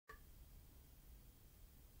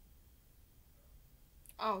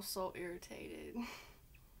I'm so irritated.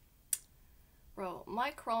 Bro,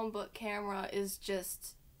 my Chromebook camera is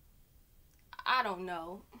just... I don't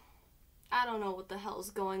know. I don't know what the hell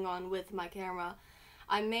is going on with my camera.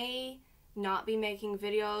 I may not be making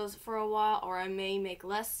videos for a while, or I may make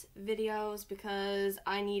less videos because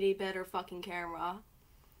I need a better fucking camera.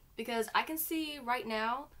 Because I can see right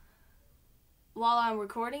now, while I'm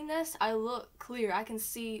recording this, I look clear. I can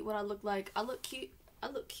see what I look like. I look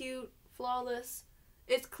cute, flawless.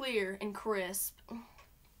 It's clear and crisp.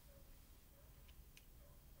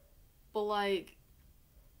 But like,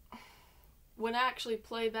 when I actually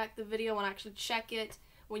play back the video, when I actually check it,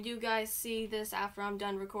 when you guys see this after I'm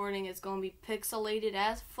done recording, it's gonna be pixelated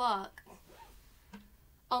as fuck.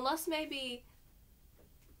 Unless maybe,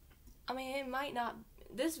 I mean, it might not,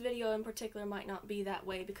 this video in particular might not be that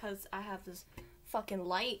way because I have this fucking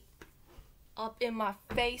light up in my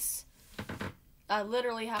face. I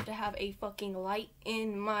literally have to have a fucking light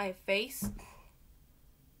in my face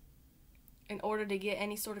in order to get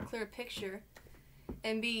any sort of clear picture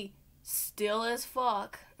and be still as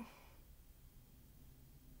fuck.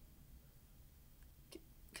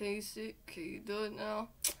 Can you see? Can you do it now?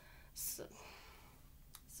 So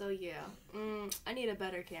yeah. I need a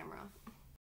better camera.